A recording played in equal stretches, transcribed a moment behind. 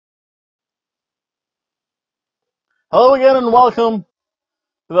Hello again and welcome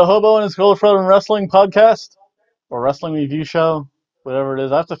to the Hobo and his girlfriend wrestling podcast or wrestling review show, whatever it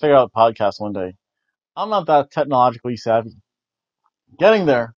is. I have to figure out podcast one day. I'm not that technologically savvy. Getting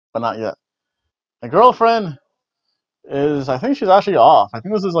there, but not yet. My girlfriend I think she's actually off. I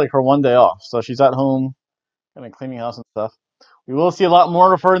think this is like her one day off. So she's at home, kind of cleaning house and stuff. We will see a lot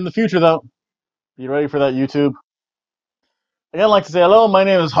more of her in the future though. Be ready for that YouTube. Again, I'd like to say hello. My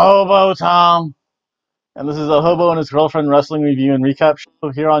name is Hobo Tom. And this is a Hobo and his girlfriend wrestling review and recap show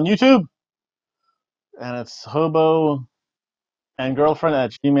here on YouTube. And it's hobo and girlfriend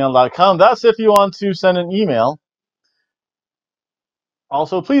at gmail.com. That's if you want to send an email.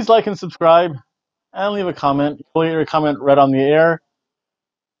 Also, please like and subscribe and leave a comment. You'll get your comment read on the air.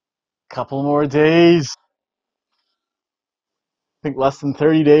 Couple more days. I think less than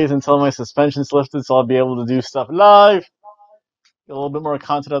 30 days until my suspension's lifted, so I'll be able to do stuff live. Get a little bit more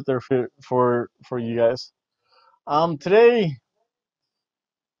content out there for you guys. Today,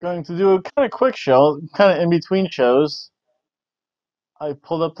 going to do a kind of quick show, kind of in between shows. I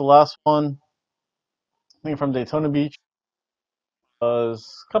pulled up the last one, I think from Daytona Beach.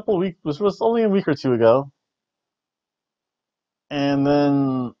 Was a couple of weeks, was only a week or two ago. And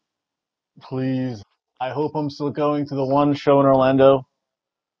then, please, I hope I'm still going to the one show in Orlando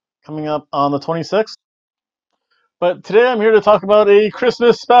coming up on the 26th. But today I'm here to talk about a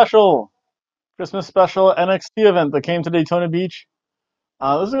Christmas special NXT event that came to Daytona Beach.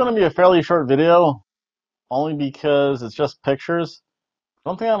 This is going to be a fairly short video, only because it's just pictures. I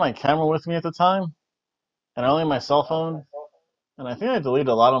don't think I had my camera with me at the time, and I only had my cell phone. And I think I deleted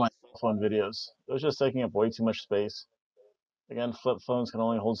a lot of my cell phone videos. It was just taking up way too much space. Again, flip phones can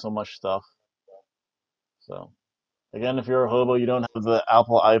only hold so much stuff. So, again, if you're a hobo, you don't have the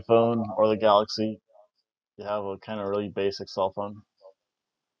Apple iPhone or the Galaxy. You have a kind of really basic cell phone.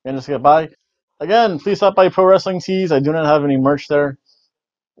 And just get by. Again, please stop by Pro Wrestling Tees. I do not have any merch there.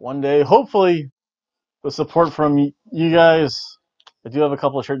 One day, hopefully, with support from you guys, I do have a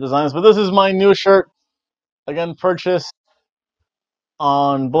couple of shirt designs. But this is my new shirt. Again, purchased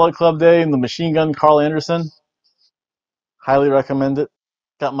on Bullet Club Day in the Machine Gun Carl Anderson. Highly recommend it.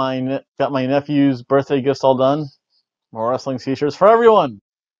 Got my nephew's birthday gifts all done. More wrestling t-shirts for everyone.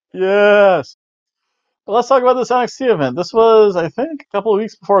 Yes. But let's talk about this NXT event. This was, I think, a couple of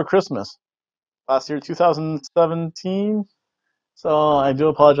weeks before Christmas. Last year, 2017. So I do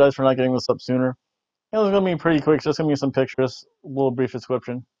apologize for not getting this up sooner. It was going to be pretty quick. It's just going to be some pictures, a little brief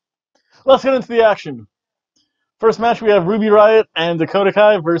description. Let's get into the action. First match, we have Ruby Riott and Dakota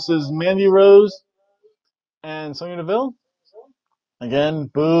Kai versus Mandy Rose and Sonya Deville. Again,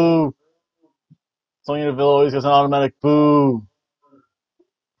 boo. Sonya Deville always gets an automatic boo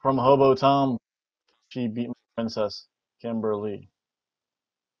from Hobo Tom. She beat my princess, Kimberly.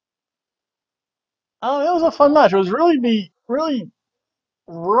 Oh, it was a fun match. It was really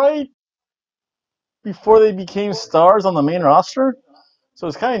right before they became stars on the main roster. So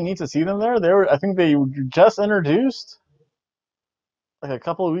it's kind of neat to see them there. I think they were just introduced like a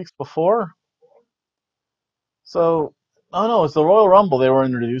couple of weeks before. So, oh no, it's the Royal Rumble they were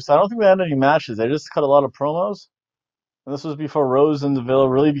introduced. I don't think they had any matches. They just cut a lot of promos. And this was before Rose and Deville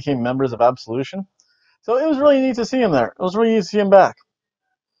really became members of Absolution. So it was really neat to see him there. It was really neat to see him back.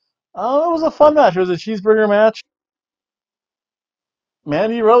 Oh, it was a fun match. It was a cheeseburger match.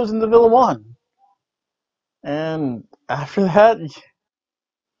 Mandy Rose and Deville won. And after that,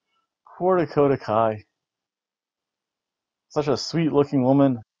 poor Dakota Kai. Such a sweet looking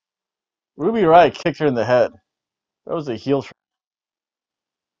woman. Ruby Riott kicked her in the head. That was a heel.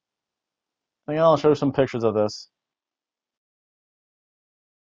 I think I'll show some pictures of this.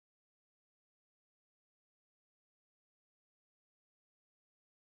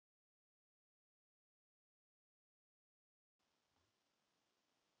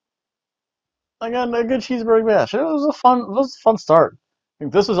 Again, a good cheeseburger match. It was a fun start. I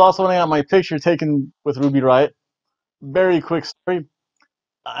think this was also when I got my picture taken with Ruby Riott. Very quick story.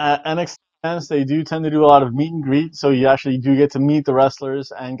 At NXT events, they do tend to do a lot of meet and greet, so you actually do get to meet the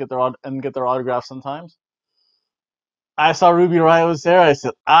wrestlers and get their autographs sometimes. I saw Ruby Riott was there. I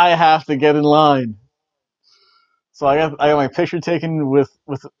said, I have to get in line. So I got my picture taken with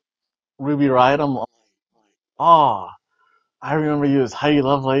Ruby Riott. I'm like, oh, I remember you as Heidi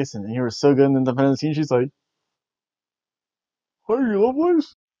Lovelace, and you were so good in the independent scene. She's like, Heidi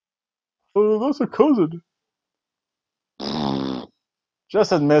Lovelace? That's a cousin.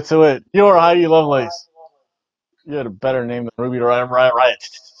 Just admit to it. You're Heidi Lovelace. You had a better name than Ruby Riott.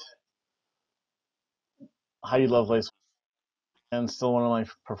 Heidi Lovelace, and still one of my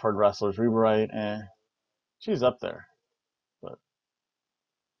preferred wrestlers. Ruby Riott, she's up there, but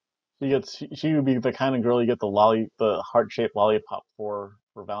she would be the kind of girl you get the heart-shaped lollipop for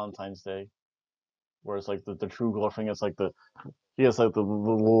Valentine's Day, whereas like the true girlfriend gets like he has like the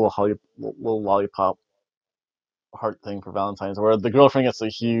little lollipop heart thing for Valentine's, where the girlfriend gets a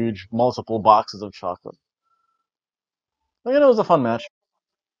huge multiple boxes of chocolate. Again, it was a fun match.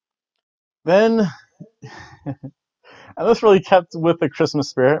 Then, and this really kept with the Christmas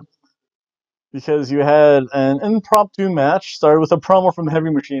spirit because you had an impromptu match started with a promo from Heavy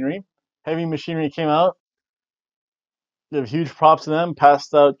Machinery. Heavy Machinery came out, give huge props to them,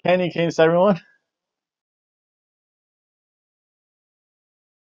 passed out candy canes to everyone.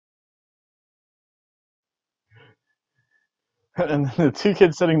 And the two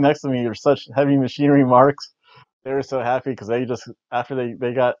kids sitting next to me are such Heavy Machinery marks. They were so happy because they just after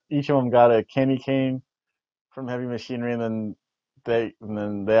they got each of them got a candy cane from Heavy Machinery, and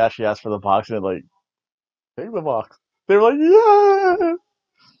then they actually asked for the box and they're like, take the box. They were like, yeah.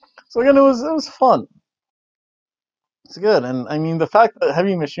 So again, it was fun. It's good, and I mean the fact that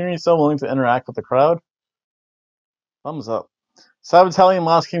Heavy Machinery is so willing to interact with the crowd, thumbs up. Sabatali and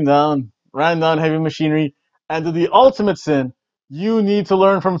Moss came down, ran down Heavy Machinery, and did the ultimate sin you need to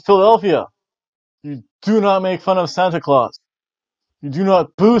learn from Philadelphia. You do not make fun of Santa Claus. You do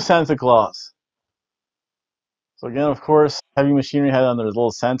not boo Santa Claus. So again, of course, Heavy Machinery had on their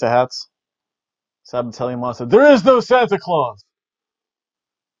little Santa hats. Sabatali and Moss said, there is no Santa Claus.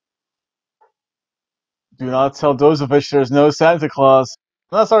 Do not tell Dozovich there's no Santa Claus.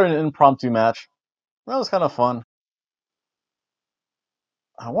 And that started an impromptu match. That was kind of fun.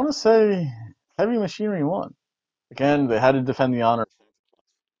 I want to say Heavy Machinery won. Again, they had to defend the honor.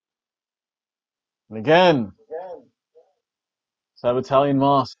 And again, Sabatali and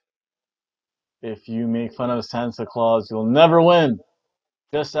Moss, if you make fun of Santa Claus, you'll never win.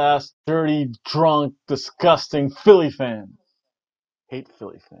 Just ask dirty, drunk, disgusting Philly fans. Hate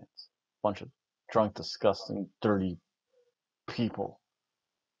Philly fans. Bunch of drunk, disgusting, dirty people.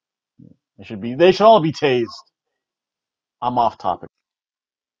 They should all be tased. I'm off topic.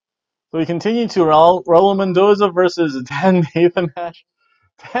 So we continue to Raul Mendoza versus Dan Nathan match.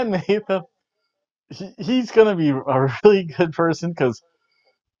 Dan Nathan, he's gonna be a really good person because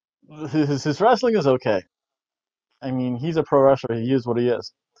his wrestling is okay. I mean, he's a pro wrestler. He is what he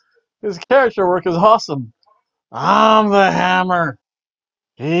is. His character work is awesome. I'm the hammer.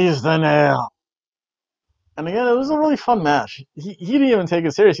 He's the nail. And again, it was a really fun match. He didn't even take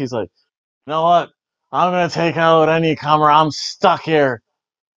it serious. He's like, you know what? I'm gonna take out any comer. I'm stuck here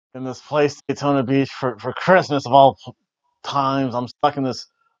in this place, Daytona Beach, for Christmas of all times. I'm stuck in this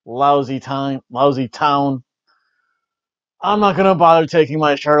lousy town. I'm not gonna bother taking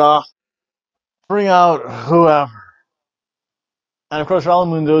my shirt off. Bring out whoever. And of course, Raul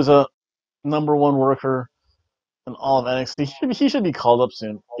Mendoza, number one worker in all of NXT. He should be called up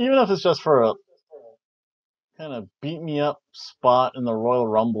soon, even if it's just for a kind of beat me up spot in the Royal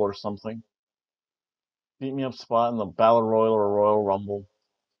Rumble or something. Beat me up spot in the Battle Royal or Royal Rumble,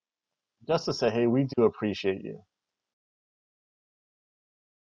 just to say, hey, we do appreciate you.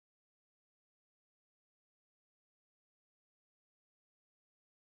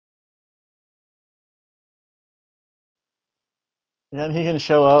 And he can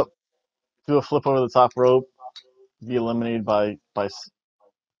show up, do a flip over the top rope, be eliminated by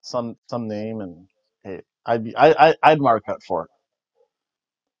some name, and hey, I'd mark out for it.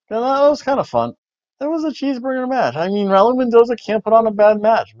 And that was kind of fun. It was a cheeseburger match. I mean, Raul Mendoza can't put on a bad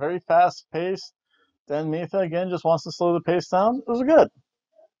match. Very fast paced. Dan Matha again just wants to slow the pace down. It was good.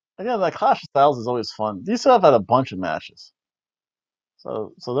 Again, that Clash of Styles is always fun. These two have had a bunch of matches,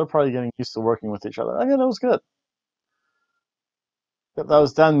 so they're probably getting used to working with each other. Again, it was good. That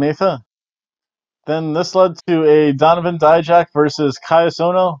was Dan Matha. Then this led to a Donovan Dijak versus Kai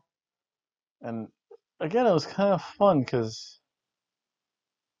Sono, and again, it was kind of fun because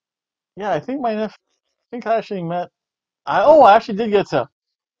yeah, I think I actually met. I actually did get to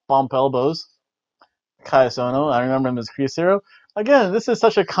bump elbows. Kai Sono. I remember him as Chris Hero. Again, this is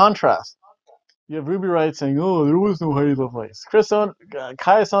such a contrast. You have Ruby Wright saying, "Oh, there was no Heidi Lovelace."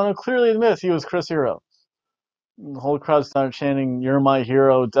 Kai Sono clearly admits he was Chris Hero. The whole crowd started chanting, "You're my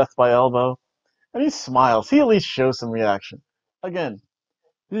hero, death by elbow," and he smiles. He at least shows some reaction. Again,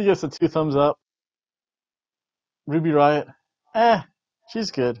 he gets the two thumbs up. Ruby Riot, eh, she's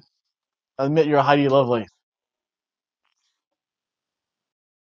good. Admit you're Heidi Lovelace.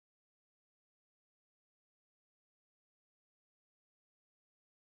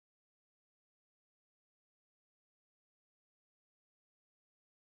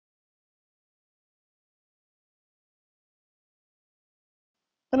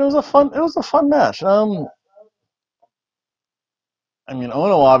 And it was a fun match. I mean,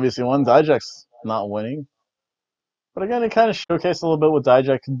 Ono obviously won. Dijak's not winning. But again, it kind of showcased a little bit what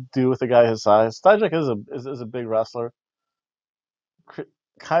Dijak can do with a guy his size. Dijak is a big wrestler.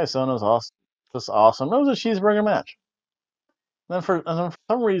 Kai Sono's awesome, just awesome. It was a cheeseburger match. And then for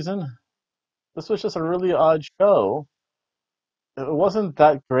some reason, this was just a really odd show. It wasn't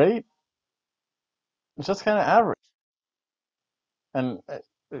that great. It's just kind of average. And it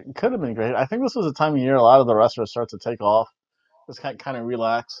could have been great. I think this was a time of year a lot of the wrestlers start to take off, just kind of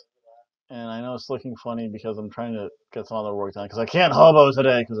relax. And I know it's looking funny because I'm trying to get some other work done because I can't hobo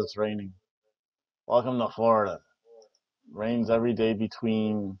today because it's raining. Welcome to Florida. Rains every day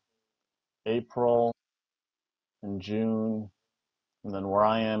between April and June, and then where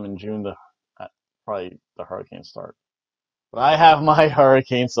I am in June, probably the hurricanes start. But I have my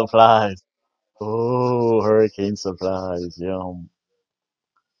hurricane supplies. Oh, hurricane supplies, yum.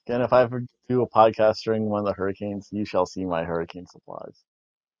 Again, if I ever do a podcast during one of the hurricanes, you shall see my hurricane supplies.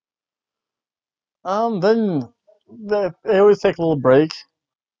 Then they always take a little break,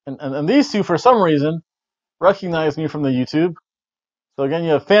 and these two, for some reason, recognize me from the YouTube. So again,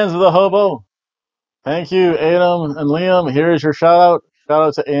 you have fans of the Hobo. Thank you, Adam and Liam. Here is your shout out. Shout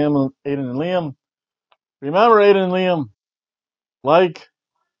out to Aiden and Liam. Remember, Aiden and Liam, like,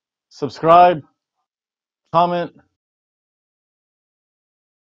 subscribe, comment,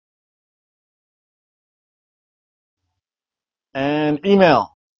 and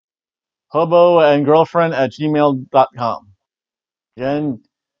email hoboandgirlfriend@gmail.com. Again,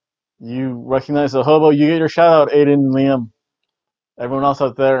 you recognize the Hobo, you get your shout out, Aiden and Liam. Everyone else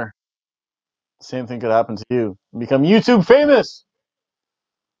out there, same thing could happen to you. Become YouTube famous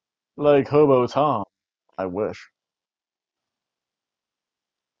like Hobo Tom. I wish.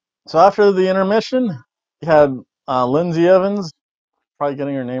 So after the intermission, you had Lindsay Evans, probably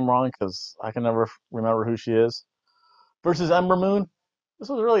getting her name wrong because I can never remember who she is, versus Ember Moon. This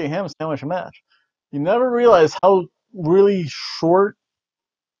was really a ham sandwich match. You never realize how really short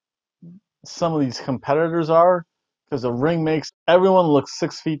some of these competitors are because the ring makes everyone look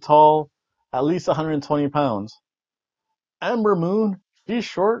 6 feet tall, at least 120 pounds. Ember Moon, she's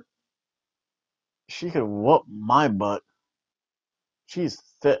short. She could whoop my butt. She's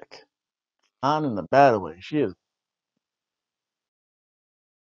thick. Not in the bad way. She is.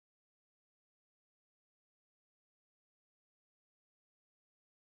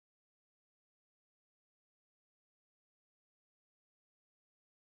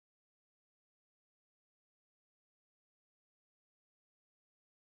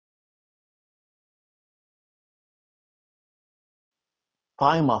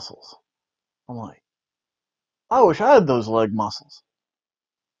 Thigh muscles. I'm like, I wish I had those leg muscles.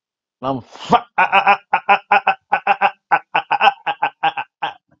 And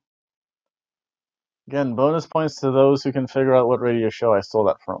again, bonus points to those who can figure out what radio show I stole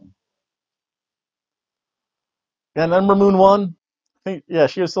that from. Again, Ember Moon won. I think, yeah,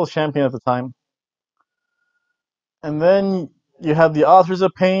 she was still champion at the time. And then you have the Authors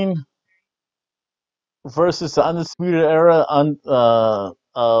of Pain versus the Undisputed Era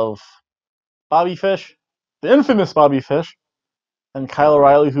of Bobby Fish, the infamous Bobby Fish, and Kyle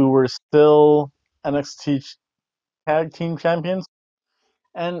O'Reilly, who were still NXT Tag Team Champions.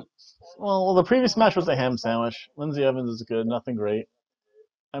 And, well, the previous match was a ham sandwich. Lindsay Evans is good, nothing great.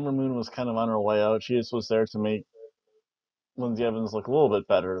 Ember Moon was kind of on her way out. She just was there to make Lindsay Evans look a little bit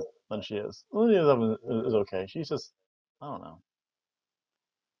better than she is. Lindsay Evans is okay. She's just, I don't know.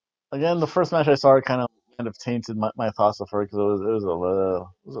 Again, the first match I saw her kind of tainted my thoughts of her because it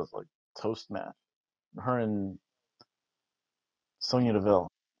was like toast match. Her and Sonya Deville.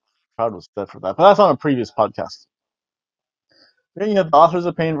 Crowd was dead for that, but that's on a previous podcast. Then you had the Authors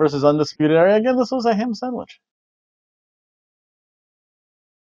of Pain versus Undisputed Era. Again, this was a ham sandwich.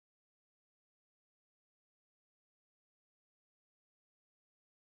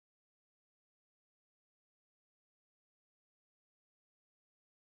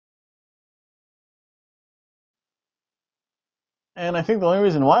 And I think the only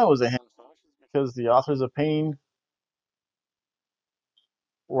reason why it was a ham sandwich is because the Authors of Pain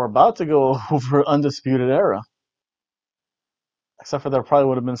were about to go over Undisputed Era, except for there probably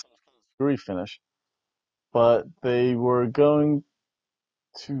would have been some screwy finish. But they were going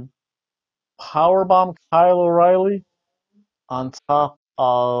to powerbomb Kyle O'Reilly on top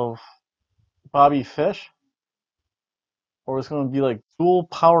of Bobby Fish, or it's going to be like dual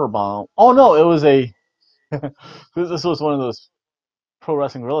powerbomb. Oh no, it was a. This was one of those pro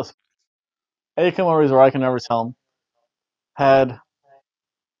wrestling gorillas. Akam or Razor, I can never tell him, had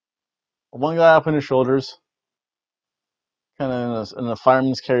one guy up in his shoulders, kind of in a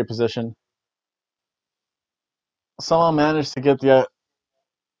fireman's carry position. Somehow managed to get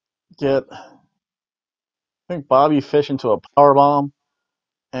get, I think, Bobby Fish into a powerbomb,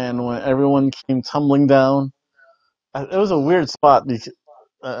 and when everyone came tumbling down, it was a weird spot because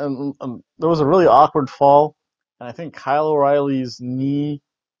there was a really awkward fall, and I think Kyle O'Reilly's knee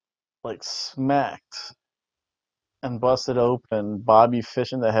like smacked and busted open Bobby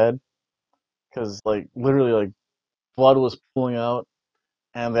Fish in the head because like literally like blood was pooling out,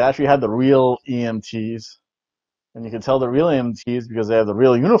 and they actually had the real EMTs, and you could tell the real EMTs because they have the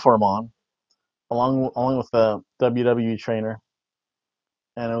real uniform on, along with the WWE trainer,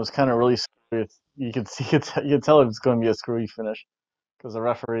 and it was kind of really scary. You could see it, you could tell it was going to be a screwy finish because the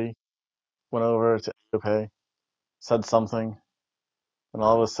referee went over to AOP, said something, and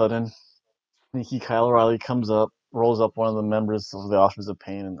all of a sudden, sneaky Kyle O'Reilly comes up, rolls up one of the members of the Authors of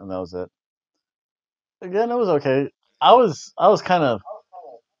Pain, and that was it. Again, it was okay. I was kind of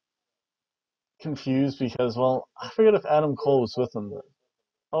confused because, well, I forget if Adam Cole was with him.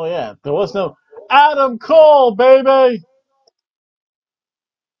 Oh yeah, there was no Adam Cole, baby,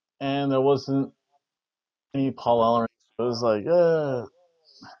 and there wasn't any Paul Ellering. It was like,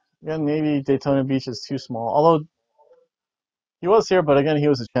 again, maybe Daytona Beach is too small. Although he was here, but again, he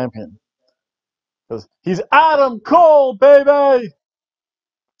was a champion. Because he's Adam Cole, baby.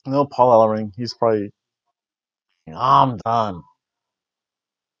 No Paul Ellering. He's probably, I'm done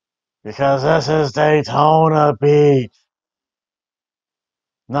because this is Daytona Beach,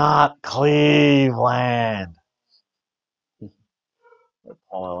 not Cleveland.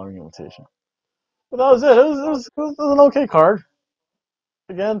 Paul Ellering invitation. But that was it. It was an okay card.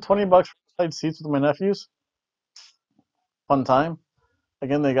 Again, $20 for side seats with my nephews. Fun time.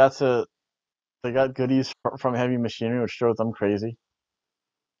 Again, they got goodies from Heavy Machinery, which drove them crazy,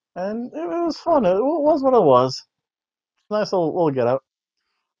 and it was fun. It was what it was. Nice little get out.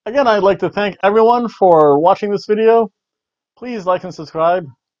 Again, I'd like to thank everyone for watching this video. Please like and subscribe.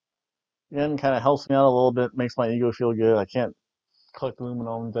 Again, kind of helps me out a little bit, makes my ego feel good. I can't collect aluminum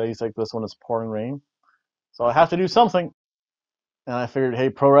on days like this when it's pouring rain, so I have to do something. And I figured, hey,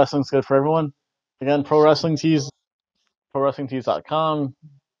 pro wrestling's good for everyone. Again, pro wrestling tees, prowrestlingtees.com.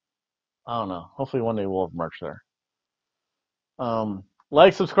 I don't know. Hopefully one day we'll have merch there.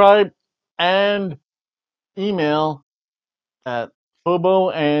 Like, subscribe, and email at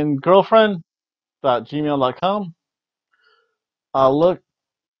hoboandgirlfriend.gmail.com. I'll look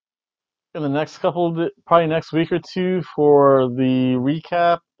in the next probably next week or two for the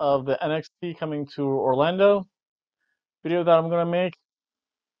recap of the NXT coming to Orlando video that I'm going to make.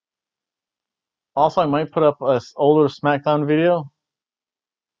 Also, I might put up an older SmackDown video.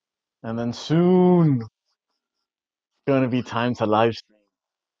 And then soon, it's going to be time to live stream.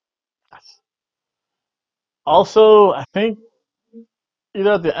 Also, I think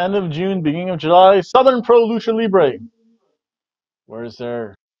either at the end of June, beginning of July, Southern Pro Lucha Libre. Where's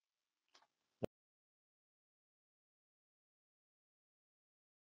their